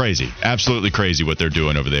 239. Crazy. Absolutely crazy what they're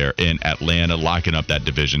doing over there in Atlanta, locking up that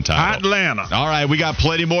division title. Atlanta. All right, we got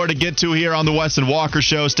plenty more to get to here on the Wes and Walker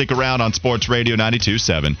Show. Stick around on Sports Radio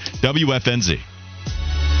 92.7 WFNZ.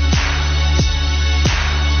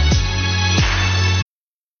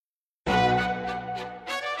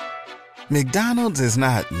 McDonald's is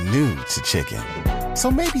not new to chicken. So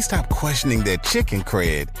maybe stop questioning their chicken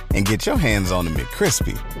cred and get your hands on the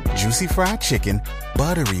McCrispy. Juicy fried chicken,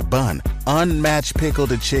 buttery bun, unmatched pickle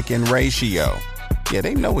to chicken ratio. Yeah,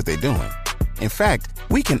 they know what they're doing. In fact,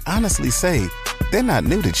 we can honestly say they're not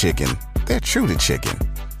new to chicken, they're true to chicken.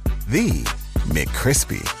 The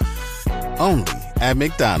McCrispy. Only at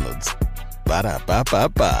McDonald's.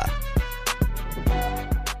 Ba-da-ba-ba-ba.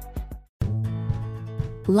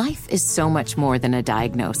 Life is so much more than a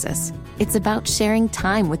diagnosis. It's about sharing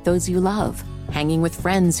time with those you love, hanging with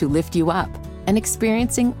friends who lift you up, and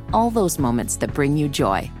experiencing all those moments that bring you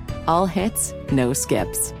joy. All hits, no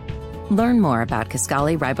skips. Learn more about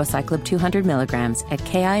Kisqali Ribociclib 200 milligrams at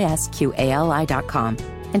KISQALI.com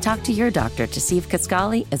and talk to your doctor to see if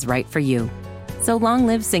Kisqali is right for you. So long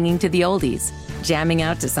live singing to the oldies, jamming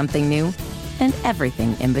out to something new, and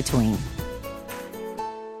everything in between.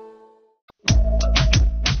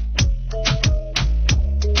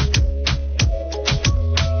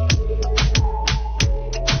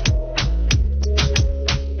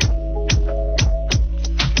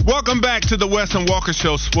 Welcome back to the Wes and Walker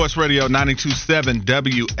Show, Sports Radio 92.7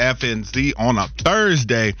 WFNZ on a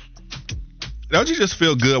Thursday. Don't you just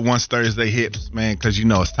feel good once Thursday hits, man, because you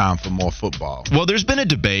know it's time for more football? Well, there's been a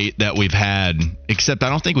debate that we've had, except I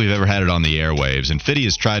don't think we've ever had it on the airwaves, and Fitty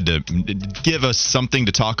has tried to give us something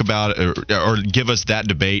to talk about or give us that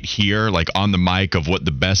debate here, like on the mic, of what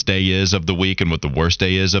the best day is of the week and what the worst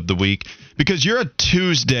day is of the week. Because you're a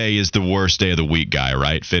Tuesday is the worst day of the week guy,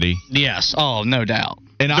 right, Fitty? Yes. Oh, no doubt.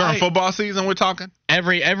 And during football season, we're talking?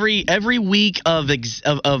 Every week of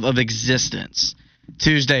existence,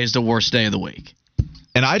 Tuesday is the worst day of the week.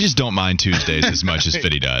 And I just don't mind Tuesdays as much as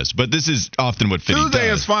Fitty does. But this is often what Fitty does.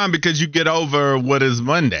 Tuesday is fine because you get over what is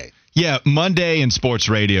Monday. Yeah, Monday in sports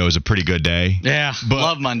radio is a pretty good day. Yeah,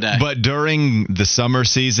 love Monday. But during the summer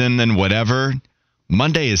season and whatever,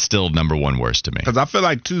 Monday is still number one worst to me. Because I feel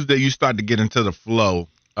like Tuesday you start to get into the flow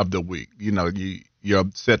of the week. You know, you're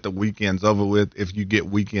upset the weekend's over with if you get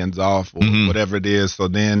weekends off or whatever it is. So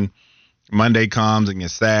then Monday comes and you're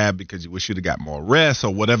sad because you wish you'd have got more rest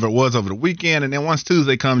or whatever it was over the weekend. And then once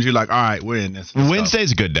Tuesday comes, you're like, all right, we're in this.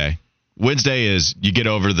 Wednesday's a good day. Wednesday is you get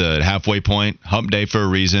over the halfway point, hump day for a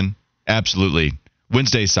reason. Absolutely.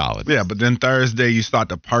 Wednesday's solid. Yeah, but then Thursday you start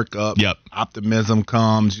to perk up. Yep. Optimism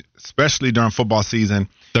comes, especially during football season.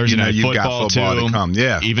 Thursday night you've football, got football too. to come.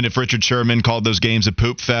 Yeah. Even if Richard Sherman called those games a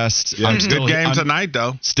poop fest. Yeah, good game tonight,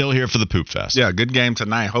 though. Still here for the poop fest. Yeah, good game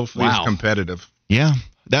tonight. Hopefully it's competitive. Yeah.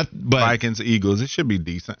 But Vikings, Eagles, it should be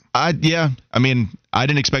decent. I didn't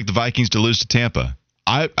expect the Vikings to lose to Tampa.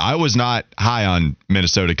 I was not high on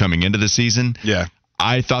Minnesota coming into the season. Yeah.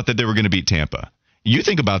 I thought that they were going to beat Tampa. You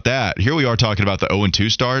think about that. Here we are talking about the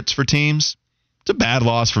 0-2 starts for teams. It's a bad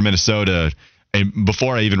loss for Minnesota. And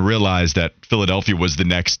before I even realized that Philadelphia was the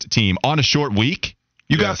next team on a short week,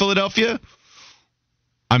 you got Philadelphia.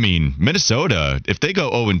 I mean, Minnesota, if they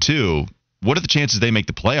go 0-2, what are the chances they make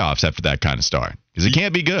the playoffs after that kind of start? Because it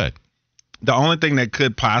can't be good. The only thing that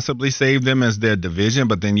could possibly save them is their division,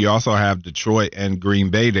 but then you also have Detroit and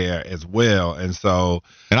Green Bay there as well. And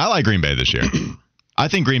I like Green Bay this year. I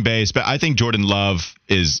think I think Jordan Love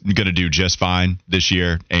is going to do just fine this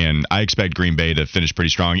year, and I expect Green Bay to finish pretty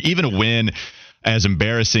strong. Even a win as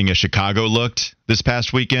embarrassing as Chicago looked this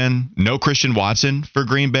past weekend, no Christian Watson for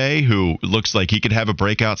Green Bay, who looks like he could have a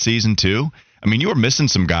breakout season too. I mean, you were missing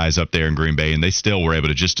some guys up there in Green Bay, and they still were able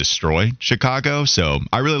to just destroy Chicago. So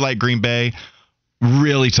I really like Green Bay.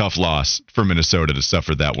 Really tough loss for Minnesota to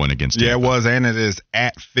suffer that one against Tampa. Yeah, it was, and it is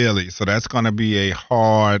at Philly. So that's going to be a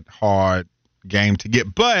hard game to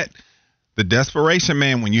get. But the desperation,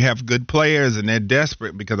 man, when you have good players and they're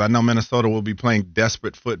desperate, because I know Minnesota will be playing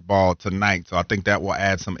desperate football tonight. So I think that will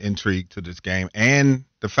add some intrigue to this game. And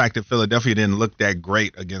the fact that Philadelphia didn't look that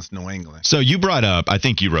great against New England. So you brought up, I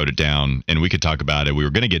think you wrote it down, and we could talk about it. We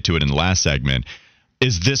were going to get to it in the last segment.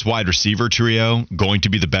 Is this wide receiver trio going to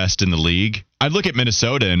be the best in the league? I'd look at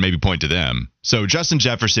Minnesota and maybe point to them. So Justin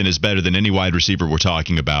Jefferson is better than any wide receiver we're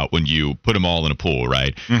talking about when you put them all in a pool,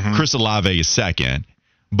 right? Mm-hmm. Chris Olave is second.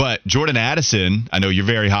 But Jordan Addison, I know you're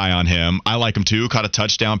very high on him. I like him too. Caught a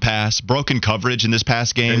touchdown pass. Broken coverage in this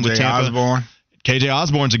past game with Tampa. KJ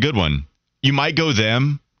Osborne's a good one. You might go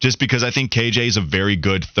them just because I think KJ is a very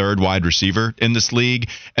good third wide receiver in this league.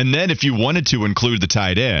 And then if you wanted to include the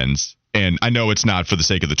tight ends, and I know it's not for the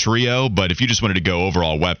sake of the trio, but if you just wanted to go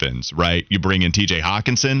overall weapons, right? You bring in TJ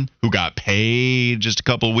Hawkinson, who got paid just a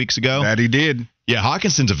couple of weeks ago. That he did. Yeah,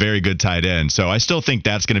 Hawkinson's a very good tight end, so I still think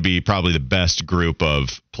that's going to be probably the best group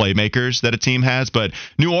of playmakers that a team has. But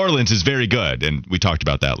New Orleans is very good, and we talked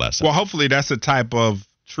about that last time. Well, hopefully that's the type of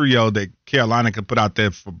trio that Carolina could put out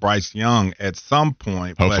there for Bryce Young at some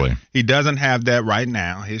point. Hopefully. But he doesn't have that right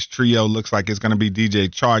now. His trio looks like it's going to be DJ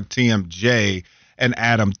Chark, TMJ, and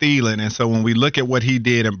Adam Thielen. And so when we look at what he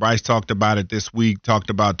did, and Bryce talked about it this week, talked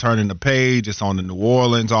about turning the page, it's on the New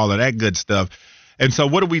Orleans, all of that good stuff. And so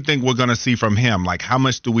what do we think we're going to see from him? Like, how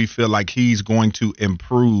much do we feel like he's going to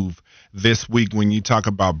improve this week when you talk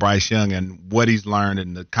about Bryce Young and what he's learned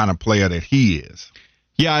and the kind of player that he is?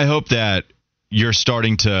 Yeah, I hope that you're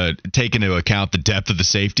starting to take into account the depth of the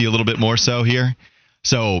safety a little bit more so here.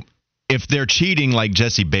 So if they're cheating like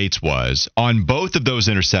Jesse Bates was on both of those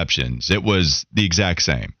interceptions, it was the exact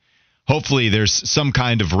same. Hopefully there's some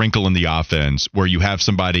kind of wrinkle in the offense where you have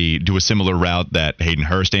somebody do a similar route that Hayden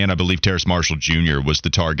Hurst and I believe Terrace Marshall Jr. was the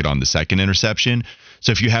target on the second interception.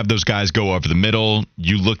 So if you have those guys go over the middle,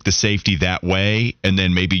 you look the safety that way, and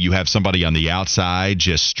then maybe you have somebody on the outside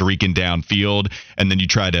just streaking downfield, and then you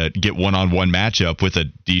try to get one-on-one matchup with a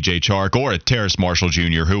DJ Chark or a Terrace Marshall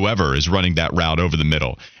Jr., whoever is running that route over the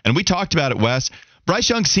middle. And we talked about it, Wes. Bryce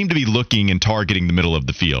Young seemed to be looking and targeting the middle of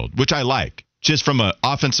the field, which I like. Just from an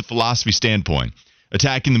offensive philosophy standpoint,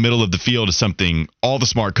 attacking the middle of the field is something all the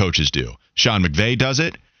smart coaches do. Sean McVay does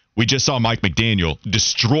it. We just saw Mike McDaniel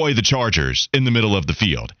destroy the Chargers in the middle of the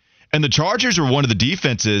field. And the Chargers were one of the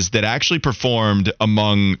defenses that actually performed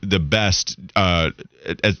among the best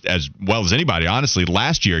as well as anybody, honestly,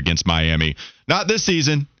 last year against Miami. Not this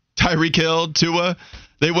season. Tyreek Hill, Tua,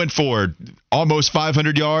 they went for almost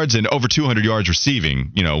 500 yards and over 200 yards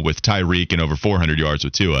receiving, with Tyreek and over 400 yards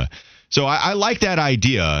with Tua. So I like that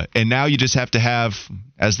idea, and now you just have to have,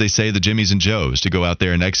 as they say, the Jimmies and Joes to go out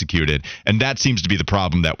there and execute it, and that seems to be the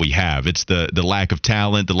problem that we have. It's the lack of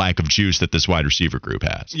talent, the lack of juice that this wide receiver group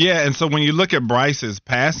has. Yeah, and so when you look at Bryce's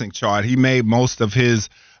passing chart, he made most of his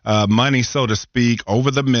money, so to speak,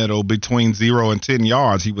 over the middle between 0 and 10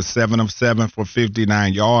 yards. He was 7 of 7 for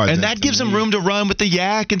 59 yards. And that gives him room to run with the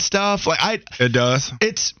yak and stuff. It does.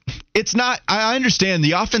 It's not – I understand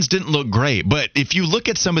the offense didn't look great, but if you look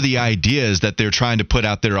at some of the ideas that they're trying to put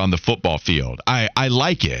out there on the football field, I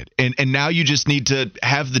like it. And now you just need to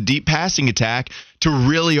have the deep passing attack to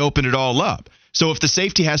really open it all up. So if the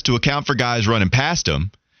safety has to account for guys running past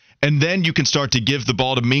him, and then you can start to give the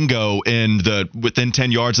ball to Mingo within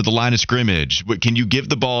 10 yards of the line of scrimmage. Can you give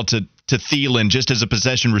the ball to Thielen just as a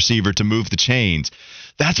possession receiver to move the chains?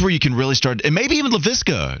 That's where you can really start. And maybe even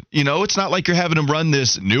LaVisca. It's not like you're having him run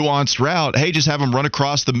this nuanced route. Hey, just have him run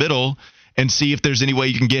across the middle and see if there's any way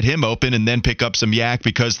you can get him open and then pick up some yak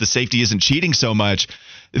because the safety isn't cheating so much.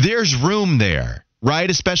 There's room there,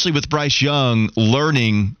 right? Especially with Bryce Young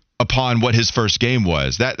learning upon what his first game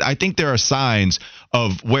was. That I think there are signs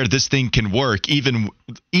of where this thing can work, even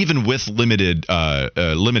with limited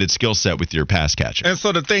skill set with your pass catcher. And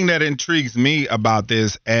so the thing that intrigues me about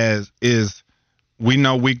this is we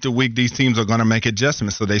know week to week these teams are going to make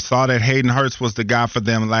adjustments. So they saw that Hayden Hurst was the guy for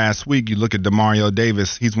them last week. You look at Demario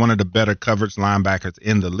Davis; he's one of the better coverage linebackers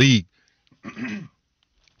in the league.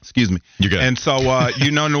 Excuse me. You're good. And so,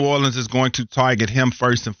 New Orleans is going to target him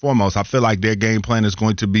first and foremost. I feel like their game plan is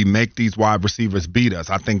going to be make these wide receivers beat us.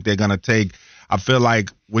 I think they're going to I feel like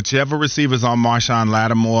whichever receivers on Marshawn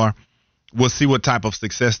Lattimore, we'll see what type of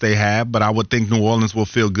success they have, but I would think New Orleans will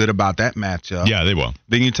feel good about that matchup. Yeah, they will.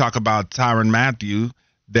 Then you talk about Tyrann Mathieu,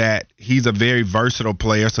 that he's a very versatile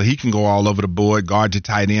player, so he can go all over the board, guard your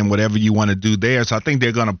tight end, whatever you want to do there. So I think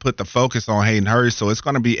they're going to put the focus on Hayden Hurst. So it's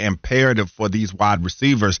going to be imperative for these wide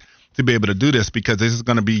receivers to be able to do this because this is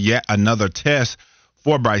going to be yet another test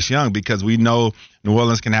for Bryce Young because we know New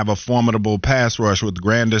Orleans can have a formidable pass rush with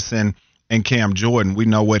Granderson and Cam Jordan. We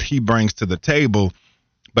know what he brings to the table.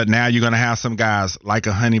 But now you're going to have some guys like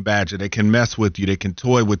a Honey Badger. They can mess with you. They can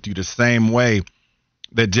toy with you the same way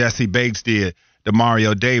that Jesse Bates did.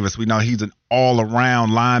 Demario Davis, we know he's an all-around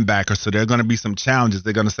linebacker, so there are going to be some challenges.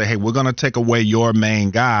 They're going to say, hey, we're going to take away your main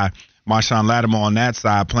guy, Marshawn Lattimore on that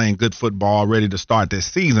side, playing good football, ready to start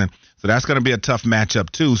this season. So that's going to be a tough matchup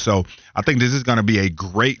too. So I think this is going to be a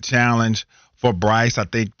great challenge for Bryce. I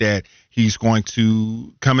think that he's going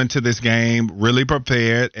to come into this game really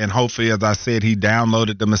prepared, and hopefully, as I said, he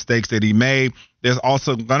downloaded the mistakes that he made. There's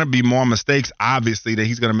also going to be more mistakes, obviously, that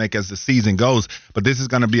he's going to make as the season goes. But this is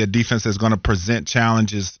going to be a defense that's going to present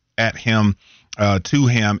challenges at him, to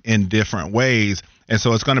him in different ways. And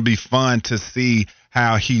so it's going to be fun to see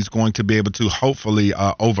how he's going to be able to hopefully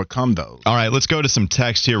overcome those. All right, let's go to some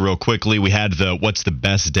text here real quickly. We had the what's the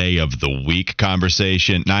best day of the week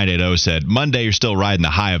conversation. 980 said, Monday you're still riding the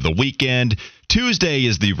high of the weekend. Tuesday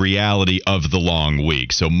is the reality of the long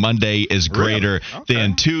week. So Monday is greater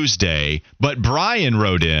than Tuesday. But Brian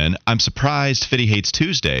wrote in, I'm surprised Fitty hates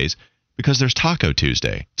Tuesdays because there's Taco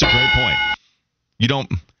Tuesday. It's a great point. you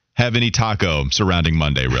don't have any taco surrounding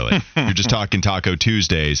Monday, really. You're just talking Taco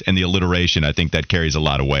Tuesdays, and the alliteration, I think that carries a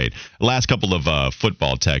lot of weight. Last couple of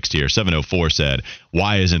football text here. 704 said,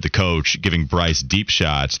 why isn't the coach giving Bryce deep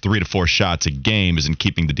shots? 3 to 4 shots a game isn't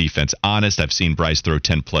keeping the defense honest. I've seen Bryce throw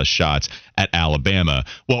 10-plus shots at Alabama.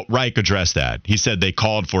 Well, Reich addressed that. He said they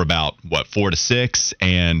called for about, 4 to 6,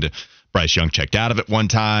 and Bryce Young checked out of it one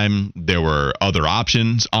time. There were other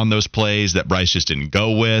options on those plays that Bryce just didn't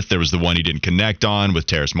go with. There was the one he didn't connect on with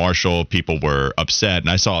Terrace Marshall. People were upset, and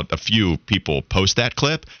I saw a few people post that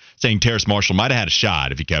clip saying Terrace Marshall might have had a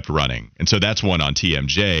shot if he kept running. And so that's one on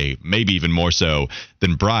TMJ, maybe even more so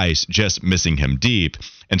than Bryce, just missing him deep.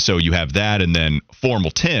 And so you have that, and then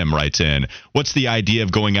Formal Tim writes in, what's the idea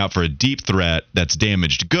of going out for a deep threat that's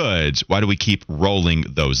damaged goods? Why do we keep rolling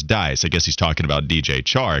those dice? I guess he's talking about DJ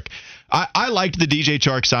Chark. I liked the DJ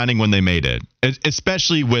Chark signing when they made it,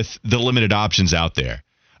 especially with the limited options out there.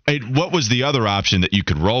 What was the other option that you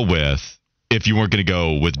could roll with if you weren't going to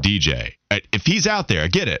go with DJ? If he's out there, I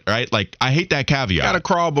get it, right? Like, I hate that caveat. You got to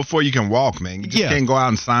crawl before you can walk, man. You just can't go out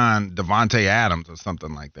and sign Devontae Adams or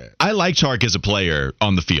something like that. I like Chark as a player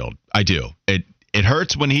on the field. I do. It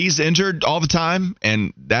hurts when he's injured all the time,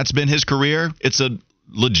 and that's been his career. It's a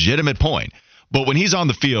legitimate point. But when he's on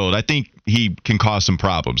the field, I think he can cause some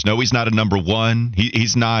problems. No, he's not a number one.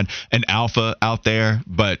 He's not an alpha out there,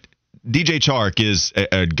 but DJ Chark is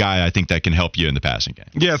a guy I think that can help you in the passing game.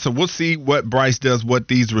 Yeah, so we'll see what Bryce does, what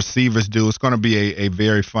these receivers do. It's going to be a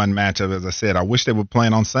very fun matchup, as I said. I wish they were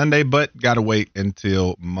playing on Sunday, but got to wait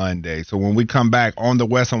until Monday. So when we come back on the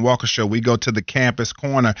Wes and Walker Show, we go to the Campus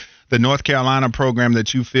Corner, the North Carolina program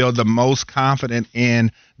that you feel the most confident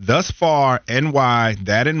in thus far, and why,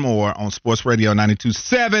 that and more on Sports Radio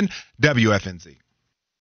 92.7 WFNZ.